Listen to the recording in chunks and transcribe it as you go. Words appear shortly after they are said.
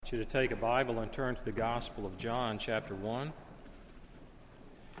invite you to take a Bible and turn to the Gospel of John, chapter 1.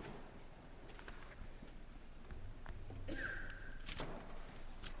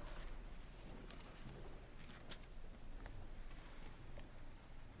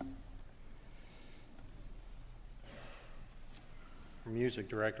 Our music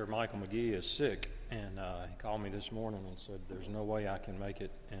director, Michael McGee, is sick, and he called me this morning and said there's no way I can make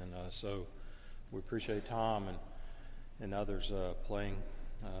it, and so we appreciate Tom and others playing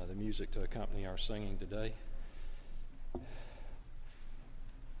the music to accompany our singing today.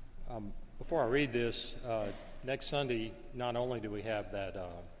 Before I read this, next Sunday, not only do we have that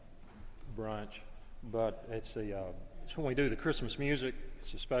brunch, but it's when we do the Christmas music.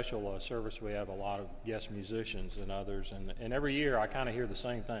 It's a special service. We have a lot of guest musicians and others, and every year I kind of hear the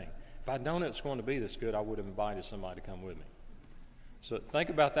same thing. If I'd known it was going to be this good, I would have invited somebody to come with me. So think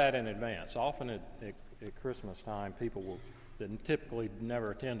about that in advance. Often at Christmas time, people that typically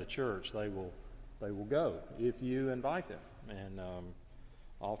never attend a church, they will go if you invite them and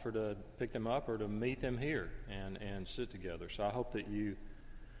offer to pick them up or to meet them here and sit together. So I hope that you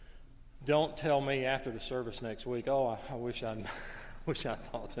don't tell me after the service next week, oh, I wish I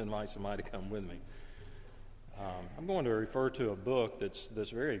thought to invite somebody to come with me. I'm going to refer to a book that's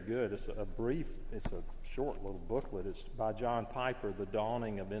very good. It's a short little booklet. It's by John Piper, The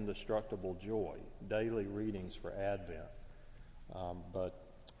Dawning of Indestructible Joy, Daily Readings for Advent. But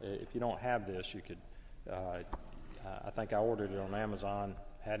if you don't have this, you could, I think I ordered it on Amazon,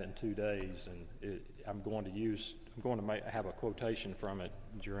 had it in 2 days, and I'm going to have a quotation from it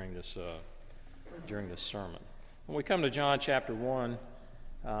during this sermon. When we come to John chapter 1,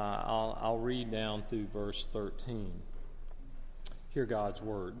 I'll read down through verse 13. Hear God's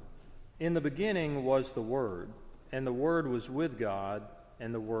word. In the beginning was the Word, and the Word was with God,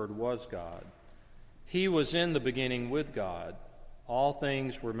 and the Word was God. He was in the beginning with God. All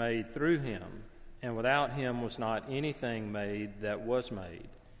things were made through him, and without him was not anything made that was made.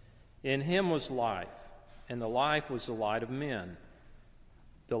 In him was life, and the life was the light of men.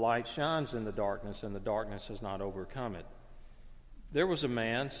 The light shines in the darkness, and the darkness has not overcome it. There was a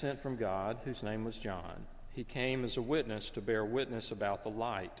man sent from God whose name was John. He came as a witness to bear witness about the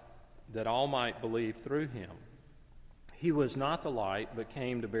light, that all might believe through him. He was not the light, but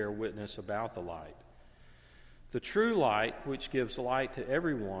came to bear witness about the light. The true light, which gives light to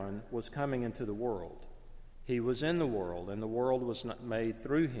everyone, was coming into the world. He was in the world, and the world was not made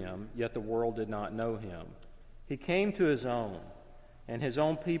through him, yet the world did not know him. He came to his own, and his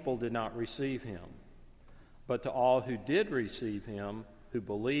own people did not receive him. But to all who did receive him, who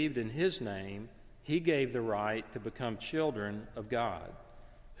believed in his name, he gave the right to become children of God,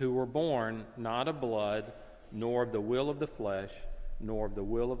 who were born not of blood, nor of the will of the flesh, nor of the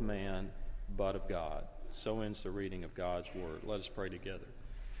will of man, but of God. So ends the reading of God's word. Let us pray together.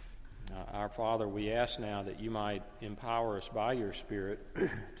 Our Father, we ask now that you might empower us by your Spirit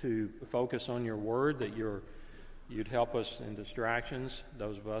to focus on your word, that you'd help us in distractions,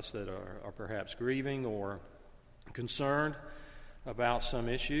 those of us that are perhaps grieving or concerned about some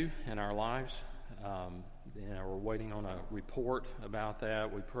issue in our lives. We're waiting on a report about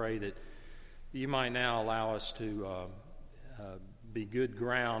that. We pray that you might now allow us to be good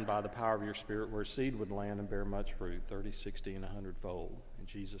ground by the power of your Spirit, where seed would land and bear much fruit, 30, 60, and 100-fold. In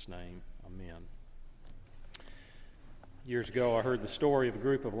Jesus' name, amen. Years ago, I heard the story of a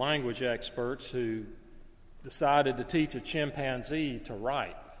group of language experts who decided to teach a chimpanzee to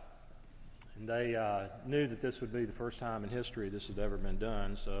write. And they knew that this would be the first time in history this had ever been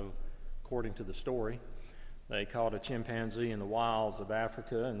done, so according to the story, they caught a chimpanzee in the wilds of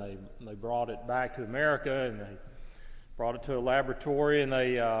Africa, and they brought it back to America, and they brought it to a laboratory, and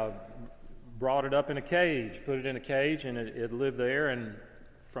they brought it up in a cage, put it in a cage, and it lived there, and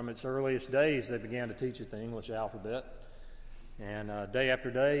from its earliest days, they began to teach it the English alphabet. And day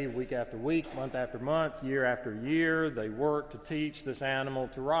after day, week after week, month after month, year after year, they worked to teach this animal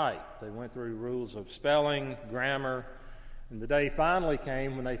to write. They went through rules of spelling, grammar, and the day finally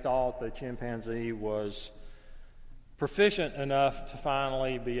came when they thought the chimpanzee was proficient enough to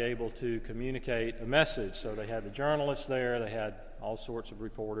finally be able to communicate a message. So they had the journalists there, they had all sorts of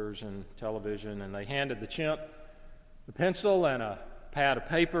reporters and television, and they handed the chimp the pencil and a pad of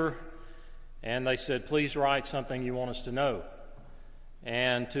paper, and they said, "Please write something you want us to know."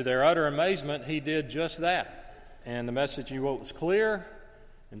 And to their utter amazement, he did just that. And the message he wrote was clear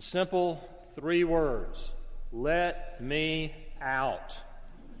and simple, 3 words: "Let me out."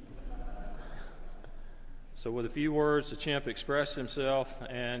 So with a few words, the chimp expressed himself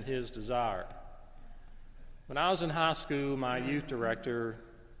and his desire. When I was in high school, my youth director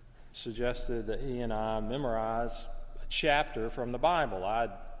suggested that he and I memorize a chapter from the Bible. I'd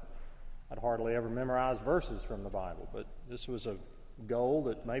I'd hardly ever memorize verses from the Bible, but this was a goal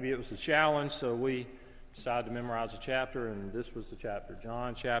that maybe it was a challenge, so we decided to memorize a chapter, and this was the chapter,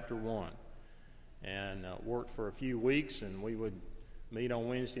 John chapter 1. And worked for a few weeks, and we would meet on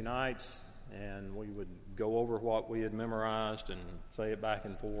Wednesday nights, and we would go over what we had memorized and say it back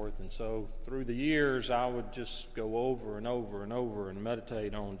and forth. And so through the years, I would just go over and over and over and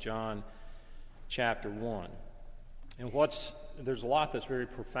meditate on John chapter 1. And there's a lot that's very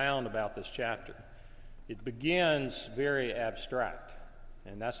profound about this chapter. It begins very abstract,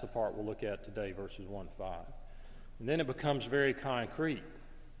 and that's the part we'll look at today, verses 1 to 5. And then it becomes very concrete.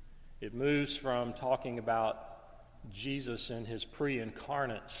 It moves from talking about Jesus in his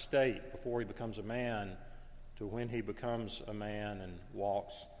pre-incarnate state before he becomes a man to when he becomes a man and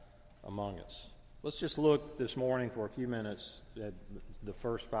walks among us. Let's just look this morning for a few minutes at the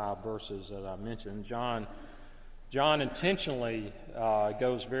first 5 verses that I mentioned. John intentionally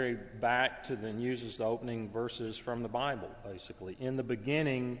goes very back to and uses the opening verses from the Bible, basically. In the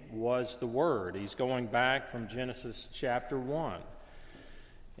beginning was the Word. He's going back from Genesis chapter 1.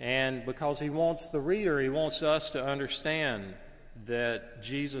 And because he wants the reader, he wants us to understand that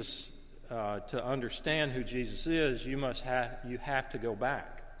Jesus, to understand who Jesus is, you have to go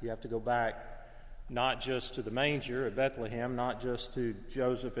back. You have to go back not just to the manger at Bethlehem, not just to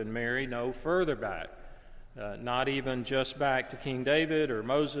Joseph and Mary, no, further back. Not even just back to King David or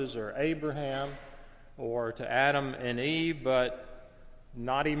Moses or Abraham or to Adam and Eve, but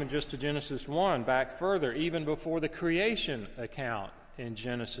not even just to Genesis 1, back further, even before the creation account in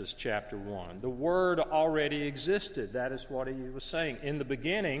Genesis chapter 1. The Word already existed. That is what he was saying. In the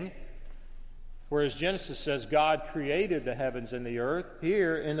beginning, whereas Genesis says God created the heavens and the earth,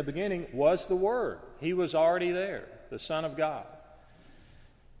 here in the beginning was the Word. He was already there, the Son of God.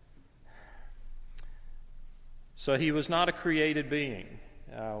 So he was not a created being.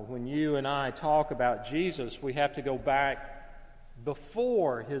 When you and I talk about Jesus, we have to go back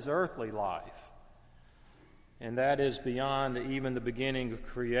before his earthly life. And that is beyond even the beginning of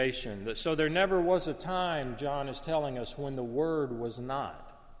creation. So there never was a time, John is telling us, when the Word was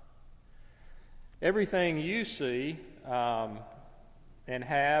not. Everything you see and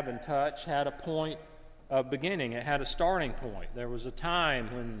have and touch had a point of beginning. It had a starting point. There was a time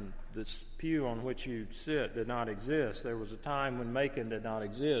when this pew on which you sit did not exist. There was a time when Macon did not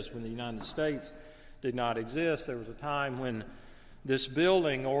exist, when the United States did not exist. There was a time when this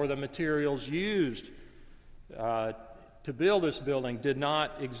building or the materials used to build this building did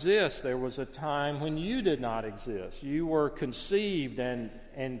not exist. There was a time when you did not exist. You were conceived and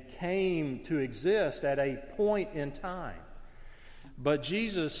came to exist at a point in time. But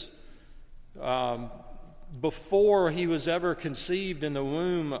Jesus, before he was ever conceived in the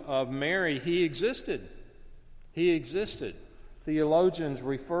womb of Mary, he existed. He existed. Theologians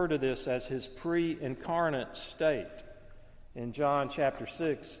refer to this as his pre-incarnate state. In John chapter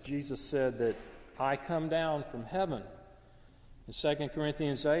 6, Jesus said that I come down from heaven. In 2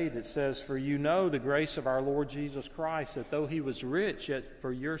 Corinthians 8, it says, for you know the grace of our Lord Jesus Christ, that though he was rich, yet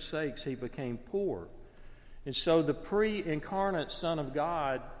for your sakes he became poor. And so the pre-incarnate Son of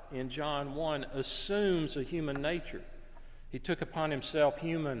God in John 1 assumes a human nature. He took upon himself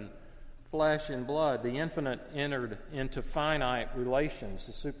human flesh and blood. The infinite entered into finite relations.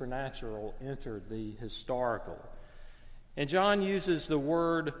 The supernatural entered the historical. And John uses the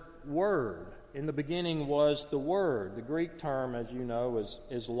word word. In the beginning was the Word. The Greek term, as you know,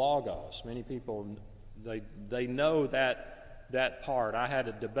 is logos. Many people, they know that part. I had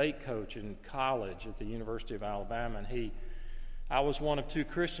a debate coach in college at the University of Alabama, and I was one of 2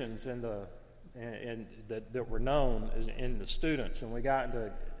 Christians that were known in the students, and we got into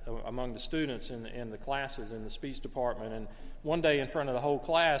among the students in the classes in the speech department. And one day, in front of the whole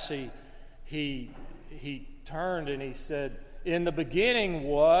class, he turned and he said, "In the beginning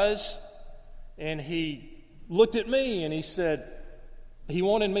was," and he looked at me and he said, he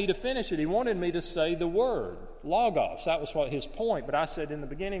wanted me to finish it. He wanted me to say the word, logos. That was what his point. But I said, in the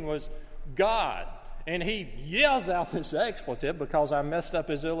beginning was God. And he yells out this expletive because I messed up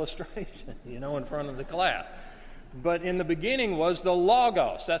his illustration, in front of the class. But in the beginning was the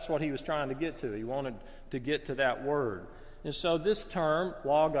logos. That's what he was trying to get to. He wanted to get to that word. And so this term,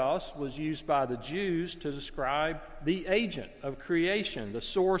 logos, was used by the Jews to describe the agent of creation, the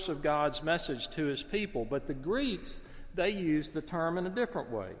source of God's message to his people. But the Greeks, they used the term in a different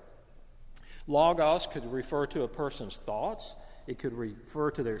way. Logos could refer to a person's thoughts. It could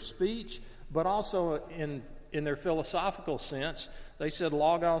refer to their speech. But also in their philosophical sense, they said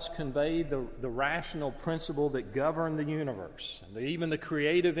logos conveyed the rational principle that governed the universe, and even the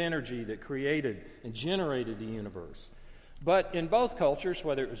creative energy that created and generated the universe. But in both cultures,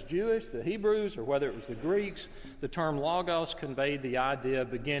 whether it was Jewish, the Hebrews, or whether it was the Greeks, the term logos conveyed the idea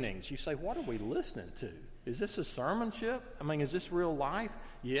of beginnings. You say, what are we listening to? Is this a sermonship? I mean, is this real life?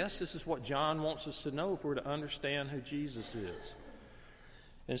 Yes, this is what John wants us to know if we're to understand who Jesus is.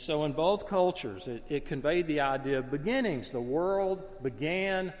 And so in both cultures, it conveyed the idea of beginnings. The world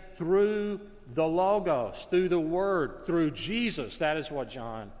began through the Logos, through the Word, through Jesus. That is what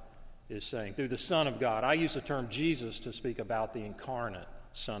John is saying, through the Son of God. I use the term Jesus to speak about the incarnate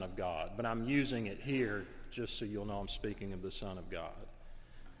Son of God, but I'm using it here just so you'll know I'm speaking of the Son of God.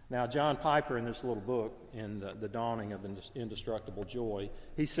 Now, John Piper, in this little book, in the Dawning of Indestructible Joy,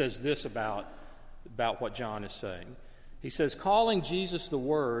 he says this about what John is saying. He says, calling Jesus the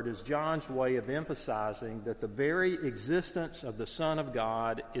Word is John's way of emphasizing that the very existence of the Son of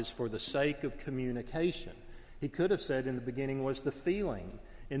God is for the sake of communication. He could have said in the beginning was the feeling,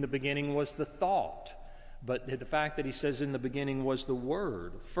 in the beginning was the thought, but the fact that he says in the beginning was the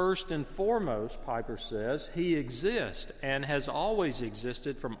Word. First and foremost, Piper says, he exists and has always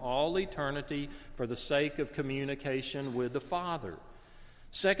existed from all eternity for the sake of communication with the Father.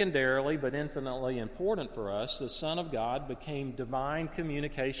 Secondarily, but infinitely important for us, the Son of God became divine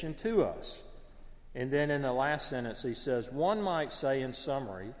communication to us. And then in the last sentence he says, one might say in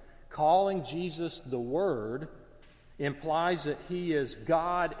summary, calling Jesus the Word implies that he is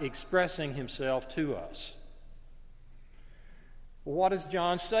God expressing himself to us. What does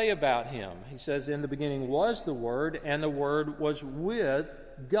John say about him? He says, in the beginning was the Word, and the Word was with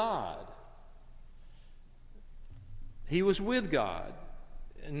God. He was with God.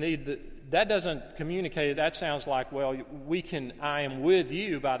 And that doesn't communicate. That sounds like, well, I am with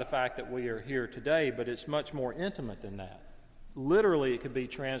you by the fact that we are here today, but it's much more intimate than that. Literally, it could be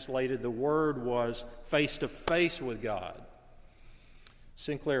translated, the Word was face to face with God.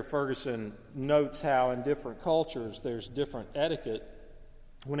 Sinclair Ferguson notes how in different cultures there's different etiquette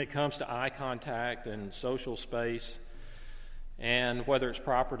when it comes to eye contact and social space, and whether it's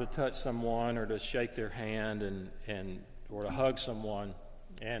proper to touch someone or to shake their hand or to hug someone.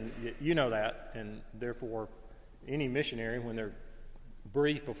 And you know that, and therefore any missionary, when they're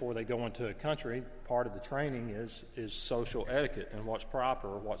briefed before they go into a country, part of the training is social etiquette and what's proper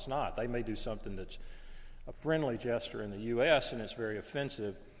or what's not. They may do something that's a friendly gesture in the U.S. and it's very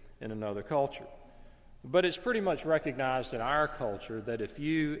offensive in another culture. But it's pretty much recognized in our culture that if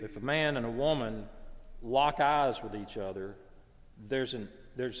a man and a woman lock eyes with each other, that's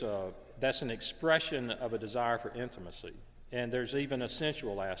an expression of a desire for intimacy. And there's even a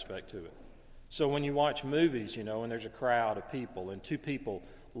sensual aspect to it. So when you watch movies, and there's a crowd of people and two people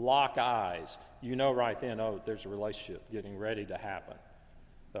lock eyes, you know right then, there's a relationship getting ready to happen,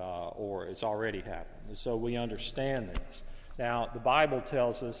 or it's already happened. And so we understand this. Now, the Bible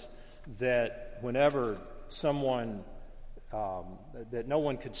tells us that whenever someone, that no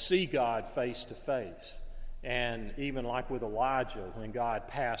one could see God face to face, and even like with Elijah, when God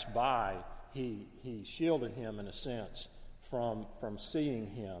passed by, he shielded him in a sense from seeing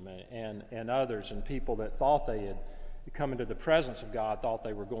him, and others and people that thought they had come into the presence of God thought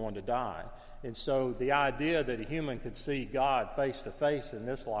they were going to die. And so the idea that a human could see God face to face in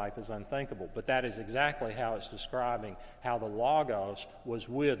this life is unthinkable. But that is exactly how it's describing how the Logos was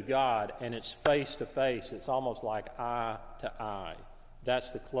with God, and it's face to face. It's almost like eye to eye.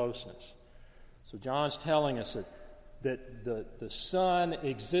 That's the closeness. So John's telling us that the Son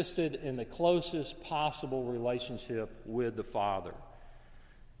existed in the closest possible relationship with the Father.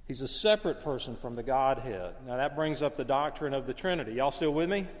 He's a separate person from the Godhead. Now that brings up the doctrine of the Trinity. Y'all still with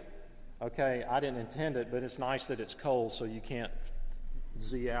me? Okay, I didn't intend it, but it's nice that it's cold so you can't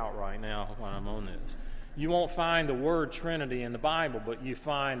Z out right now when I'm on this. You won't find the word Trinity in the Bible, but you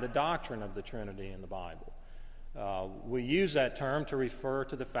find the doctrine of the Trinity in the Bible. We use that term to refer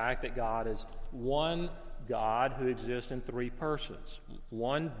to the fact that God is one God who exists in three persons.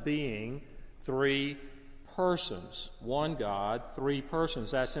 One being, three persons. One God, three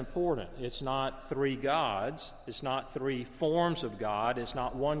persons. That's important. It's not three gods. It's not three forms of God. It's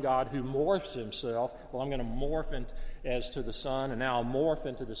not one God who morphs himself. Well, I'm going to morph as to the Son, and now I'll morph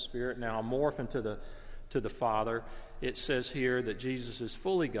into the Spirit, now I'll morph into the Father. It says here that Jesus is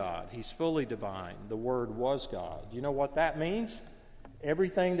fully God. He's fully divine. The Word was God. You know what that means?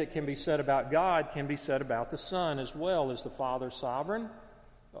 Everything that can be said about God can be said about the Son as well. Is the Father sovereign?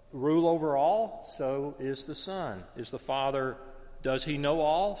 Rule over all? So is the Son. Is the Father, does he know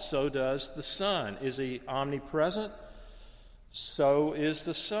all? So does the Son. Is he omnipresent? So is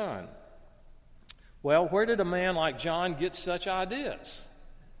the Son. Well, where did a man like John get such ideas?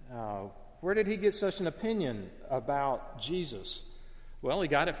 Where did he get such an opinion about Jesus? Well, he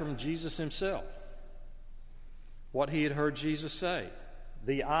got it from Jesus himself. what he had heard Jesus say.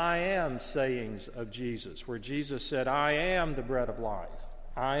 The I am sayings of Jesus, where Jesus said, I am the bread of life.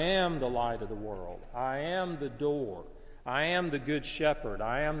 I am the light of the world. I am the door. I am the good shepherd.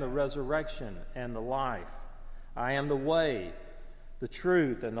 I am the resurrection and the life. I am the way, the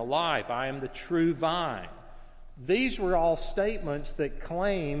truth, and the life. I am the true vine. These were all statements that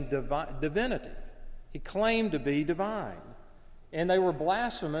claimed divinity. He claimed to be divine. And they were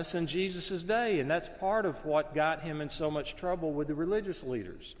blasphemous in Jesus' day, and that's part of what got him in so much trouble with the religious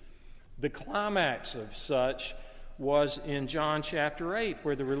leaders. The climax of such was in John chapter 8,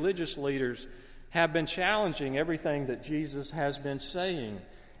 where the religious leaders have been challenging everything that Jesus has been saying.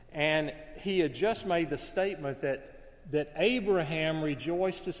 And he had just made the statement that Abraham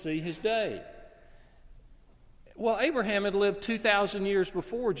rejoiced to see his day. Well, Abraham had lived 2,000 years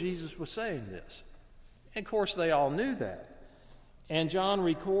before Jesus was saying this. And of course, they all knew that. And John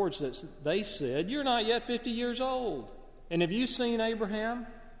records that they said, you're not yet 50 years old. And have you seen Abraham?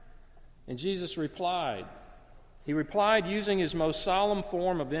 And Jesus replied. He replied using his most solemn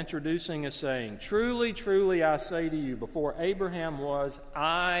form of introducing a saying, truly, truly, I say to you, before Abraham was,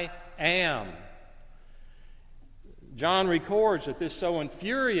 I am. John records that this so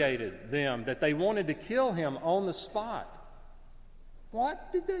infuriated them that they wanted to kill him on the spot.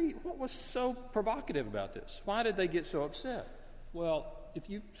 What was so provocative about this? Why did they get so upset? Well, if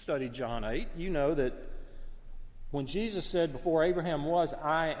you've studied John 8, you know that when Jesus said, before Abraham was,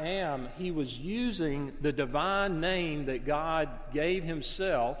 I am, he was using the divine name that God gave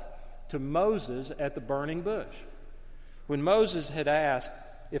himself to Moses at the burning bush. When Moses had asked,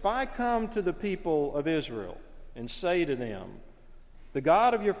 if I come to the people of Israel and say to them, the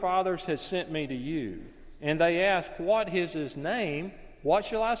God of your fathers has sent me to you, and they ask, what is his name? What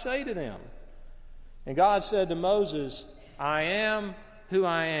shall I say to them? And God said to Moses, I am who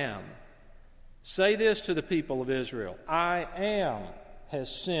I am. Say this to the people of Israel. I am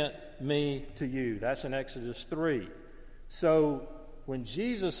has sent me to you. That's in Exodus 3. So when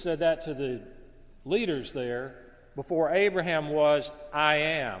Jesus said that to the leaders there, before Abraham was, I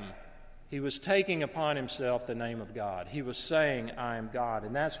am, he was taking upon himself the name of God. He was saying, I am God.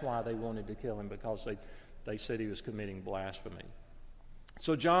 And that's why they wanted to kill him, because they said he was committing blasphemy.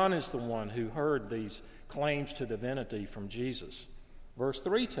 So John is the one who heard these claims to divinity from Jesus. Verse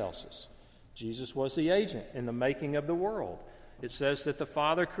 3 tells us Jesus was the agent in the making of the world. It says that the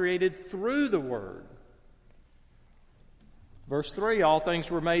Father created through the Word. Verse 3, all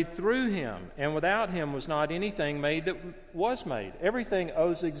things were made through him, and without him was not anything made that was made. Everything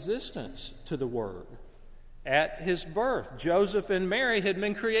owes existence to the Word. At his birth, Joseph and Mary had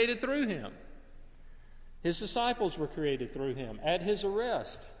been created through him. His disciples were created through him. At his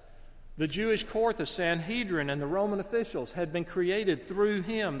arrest, the Jewish court, the Sanhedrin, and the Roman officials had been created through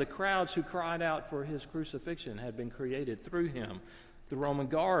him. The crowds who cried out for his crucifixion had been created through him. The Roman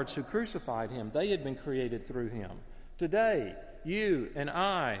guards who crucified him, they had been created through him. Today, you and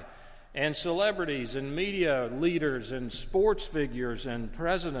I, and celebrities and media leaders and sports figures and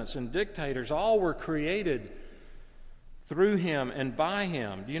presidents and dictators, all were created through him and by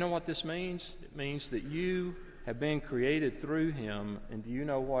him. Do you know what this means? It means that you have been created through him, and do you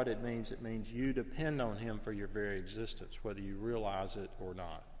know what it means? It means you depend on him for your very existence, whether you realize it or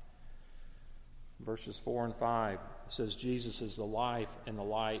not. Verses 4 and 5 says Jesus is the life and the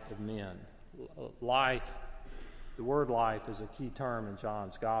light of men. Life, the word life is a key term in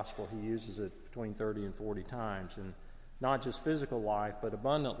John's gospel. He uses it between 30 and 40 times, and not just physical life, but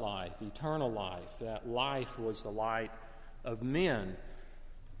abundant life, eternal life. That life was the light of men.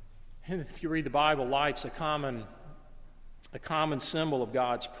 And if you read the Bible, light's a common symbol of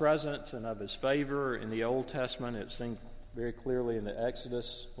God's presence and of his favor. In the Old Testament, it's seen very clearly in the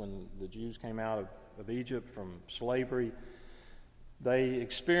Exodus when the Jews came out of Egypt from slavery. They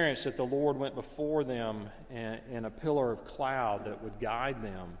experienced that the Lord went before them in a pillar of cloud that would guide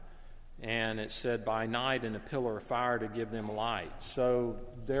them. And it said by night in a pillar of fire to give them light. So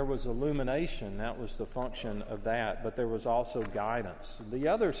there was illumination. That was the function of that. But there was also guidance. The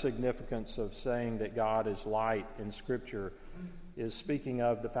other significance of saying that God is light in Scripture is speaking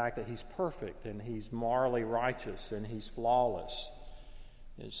of the fact that he's perfect and he's morally righteous and he's flawless.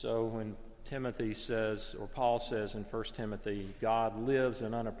 And so when Timothy says, or Paul says in 1 Timothy, God lives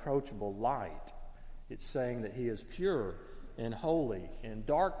in unapproachable light, it's saying that he is pure and holy. In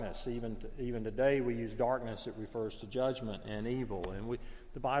darkness, even today we use darkness, it refers to judgment and evil. And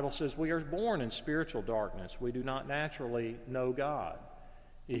the Bible says we are born in spiritual darkness. We do not naturally know God.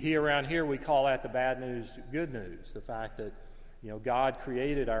 Around here we call that the bad news good news, the fact that God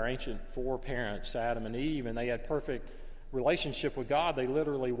created our ancient foreparents, Adam and Eve, and they had perfect relationship with God. They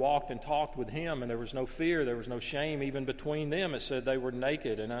literally walked and talked with Him, and there was no fear, there was no shame even between them. It said they were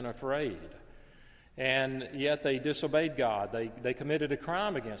naked and unafraid. And yet they disobeyed God. They committed a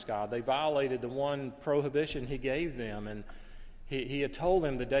crime against God. They violated the one prohibition He gave them, and He had told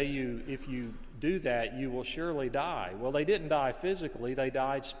them the day if you do that, you will surely die. Well, they didn't die physically, they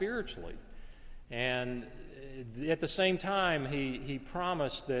died spiritually. And at the same time, He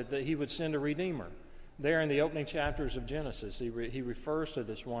promised that He would send a Redeemer. There in the opening chapters of Genesis, He refers to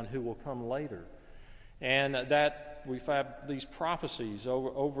this one who will come later. And that we've had these prophecies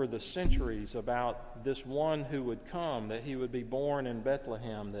over the centuries about this one who would come, that He would be born in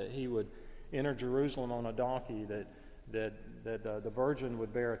Bethlehem, that He would enter Jerusalem on a donkey, that the virgin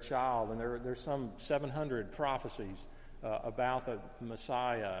would bear a child. And there's some 700 prophecies about the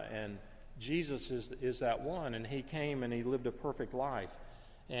Messiah. And Jesus is that one, and He came and He lived a perfect life.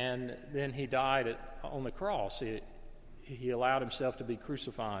 And then He died on the cross. He allowed Himself to be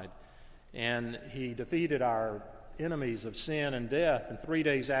crucified. And He defeated our enemies of sin and death. And 3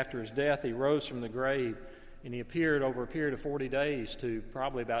 days after His death, He rose from the grave, and He appeared over a period of 40 days to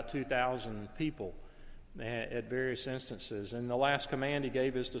probably about 2,000 people at various instances. And the last command He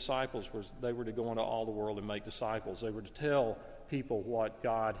gave His disciples was they were to go into all the world and make disciples. They were to tell people what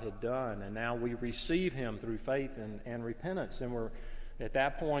God had done. And now we receive Him through faith and repentance. And we're at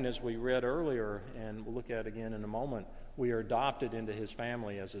that point, as we read earlier, and we'll look at again in a moment, we are adopted into His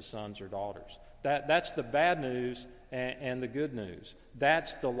family as His sons or daughters. That's the bad news and the good news.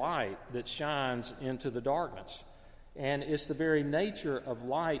 That's the light that shines into the darkness. And it's the very nature of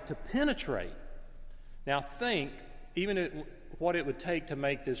light to penetrate. Now think, what it would take to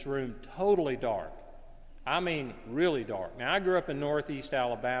make this room totally dark. I mean really dark. Now I grew up in northeast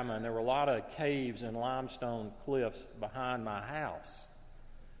Alabama, and there were a lot of caves and limestone cliffs behind my house.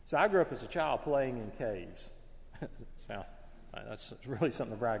 So I grew up as a child playing in caves. So that's really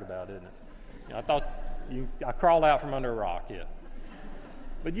something to brag about, isn't it? I crawled out from under a rock, yeah.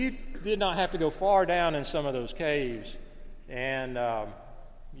 But you did not have to go far down in some of those caves, and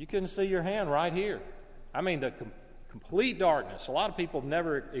you couldn't see your hand right here. I mean, the complete darkness. A lot of people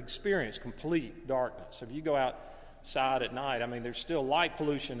never experience complete darkness. If you go outside at night, I mean, there's still light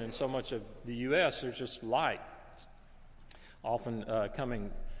pollution in so much of the U.S. There's just light often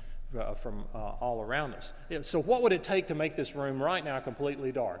coming from all around us. So what would it take to make this room right now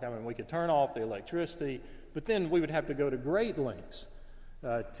completely dark? I mean, we could turn off the electricity, but then we would have to go to great lengths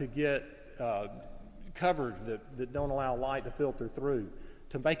to get covers that don't allow light to filter through.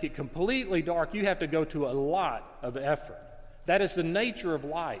 To make it completely dark, you have to go to a lot of effort. That is the nature of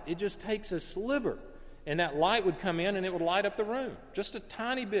light. It just takes a sliver, and that light would come in and it would light up the room. Just a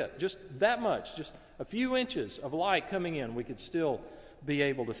tiny bit, just that much, just a few inches of light coming in, we could still be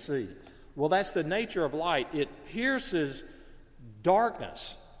able to see. Well, that's the nature of light. It pierces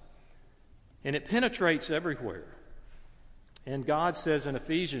darkness, and it penetrates everywhere. And God says in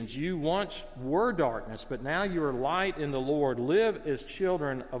Ephesians, you once were darkness, but now you are light in the Lord. Live as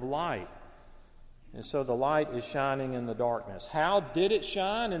children of light. And so the light is shining in the darkness. How did it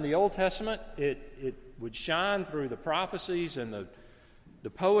shine in the Old Testament? It would shine through the prophecies and the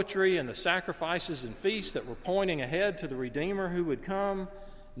poetry and the sacrifices and feasts that were pointing ahead to the Redeemer who would come.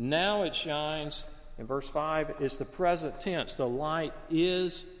 Now it shines. In verse 5, it's the present tense. The light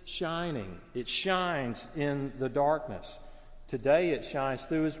is shining. It shines in the darkness. Today it shines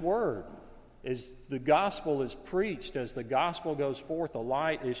through His Word. As the gospel is preached, as the gospel goes forth, the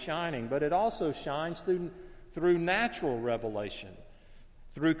light is shining. But it also shines through natural revelation,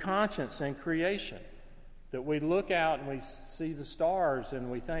 through conscience and creation. That we look out and we see the stars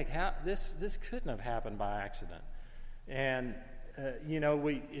and we think, this couldn't have happened by accident. And,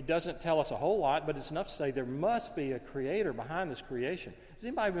 it doesn't tell us a whole lot, but it's enough to say there must be a creator behind this creation. Has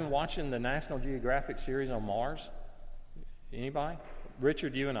anybody been watching the National Geographic series on Mars? Anybody?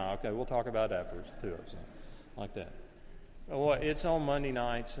 Richard, you and I. Okay, we'll talk about it afterwards, the two of us, like that. Well, it's on Monday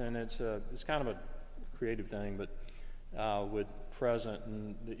nights, and it's kind of a creative thing, but with present,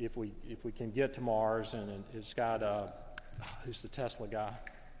 and if we can get to Mars, and it's got who's the Tesla guy?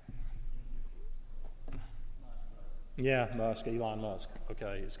 Yeah, Musk, Elon Musk.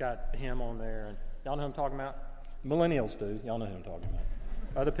 Okay, it's got him on there, and y'all know who I'm talking about? Millennials do. Y'all know who I'm talking about.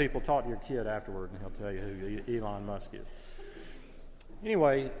 Other people talk to your kid afterward, and he'll tell you who Elon Musk is.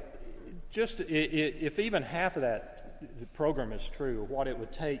 Anyway, just if even half of that program is true, what it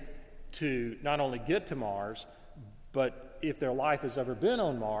would take to not only get to Mars, but if their life has ever been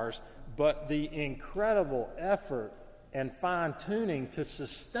on Mars, but the incredible effort and fine-tuning to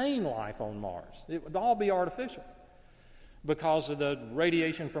sustain life on Mars. It would all be artificial because of the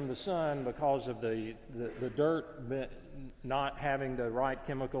radiation from the sun, because of the dirt not having the right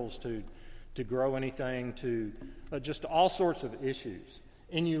chemicals to grow anything, to just all sorts of issues.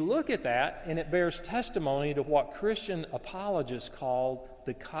 And you look at that, and it bears testimony to what Christian apologists call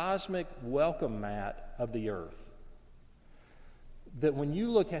the cosmic welcome mat of the earth. That when you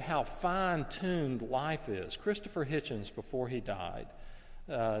look at how fine-tuned life is, Christopher Hitchens, before he died,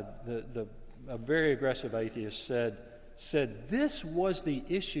 a very aggressive atheist, said this was the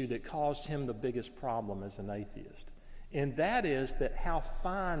issue that caused him the biggest problem as an atheist. And that is that how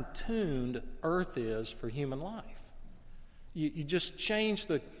fine-tuned earth is for human life. You just change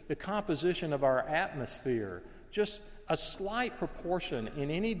the composition of our atmosphere, just a slight proportion in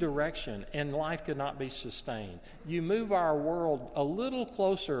any direction, and life could not be sustained. You move our world a little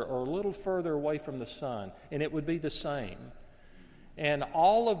closer or a little further away from the sun, and it would be the same. And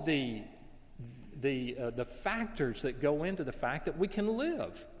all of the factors that go into the fact that we can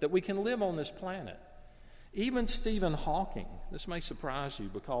live on this planet. Even Stephen Hawking, this may surprise you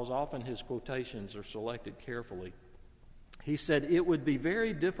because often his quotations are selected carefully. He said, "It would be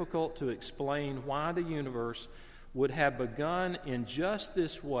very difficult to explain why the universe would have begun in just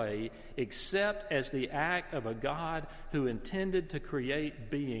this way except as the act of a God who intended to create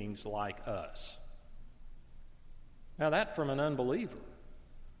beings like us." Now that from an unbeliever.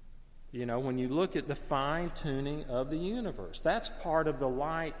 You know, when you look at the fine-tuning of the universe, that's part of the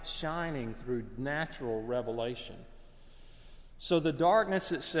light shining through natural revelation. So the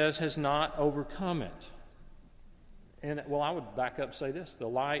darkness, it says, has not overcome it. And, well, I would back up and say this. The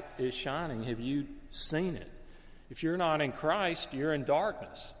light is shining. Have you seen it? If you're not in Christ, you're in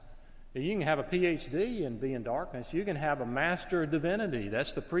darkness. You can have a PhD and be in darkness. You can have a Master of Divinity,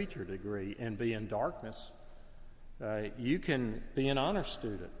 that's the preacher degree, and be in darkness. You can be an honor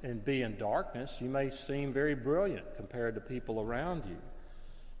student and be in darkness. You may seem very brilliant compared to people around you.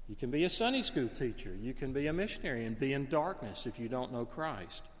 You can be a Sunday school teacher. You can be a missionary and be in darkness if you don't know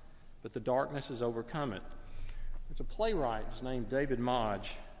Christ. But the darkness has overcome it. There's a playwright named David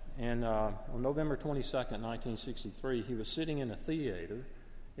Modge, and on November 22nd, 1963, he was sitting in a theater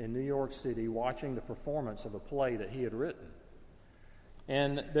in New York City watching the performance of a play that he had written.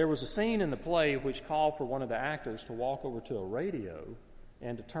 And there was a scene in the play which called for one of the actors to walk over to a radio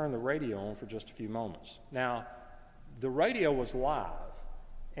and to turn the radio on for just a few moments. Now, the radio was live,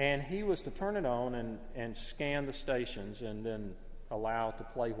 and he was to turn it on and scan the stations and then allow to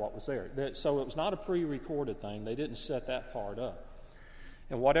play what was there. So it was not a pre-recorded thing. They didn't set that part up.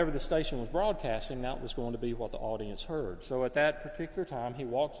 And whatever the station was broadcasting, that was going to be what the audience heard. So at that particular time, he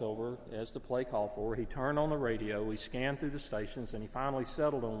walks over, as the play called for. He turned on the radio, he scanned through the stations, and he finally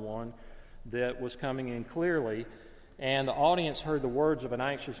settled on one that was coming in clearly. And the audience heard the words of an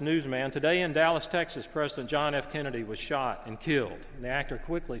anxious newsman. "Today in Dallas, Texas, President John F. Kennedy was shot and killed." And the actor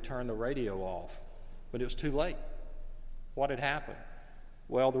quickly turned the radio off. But it was too late. What had happened?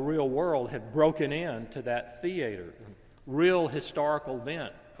 Well, the real world had broken into that theater. Real historical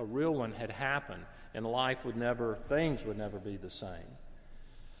event, a real one had happened, and things would never be the same.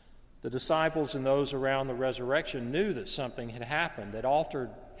 The disciples and those around the resurrection knew that something had happened that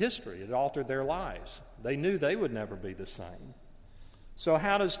altered history, it altered their lives. They knew they would never be the same. So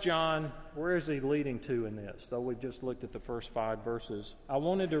how does John, where is he leading to in this? Though we've just looked at the first 5 verses, I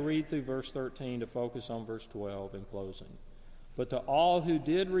wanted to read through verse 13 to focus on verse 12 in closing. "But to all who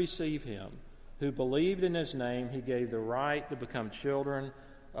did receive him, who believed in his name, he gave the right to become children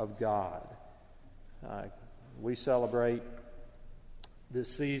of God." We celebrate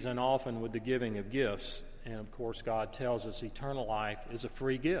this season often with the giving of gifts, and of course God tells us eternal life is a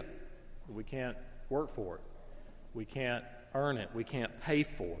free gift. We can't work for it. We can't earn it. We can't pay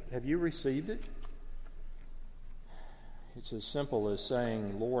for it. Have you received it? It's as simple as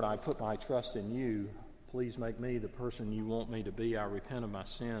saying, "Lord, I put my trust in you. Please make me the person you want me to be. I repent of my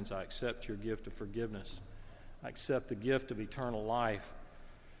sins. I accept your gift of forgiveness. I accept the gift of eternal life.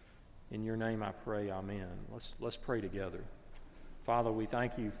 In your name I pray, amen." Let's pray together. Father, we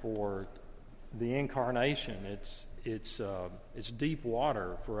thank you for the incarnation. It's deep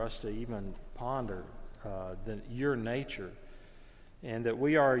water for us to even ponder your nature, and that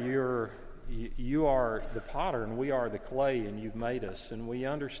you are the potter and we are the clay, and you've made us, and we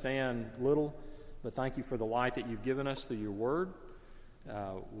understand little. But thank you for the light that you've given us through your word.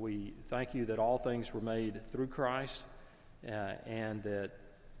 We thank you that all things were made through Christ, and that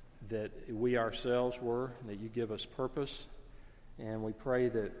we ourselves were, and that you give us purpose. And we pray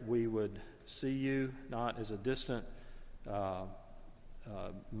that we would see you not as a distant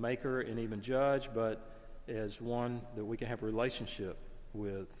maker and even judge, but as one that we can have a relationship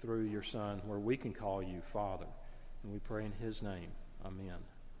with through your Son, where we can call you Father. And we pray in his name. Amen.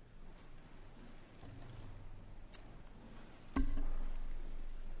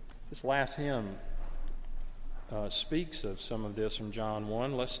 This last hymn speaks of some of this from John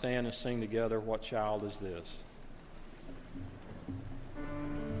 1. Let's stand and sing together, "What Child Is This?"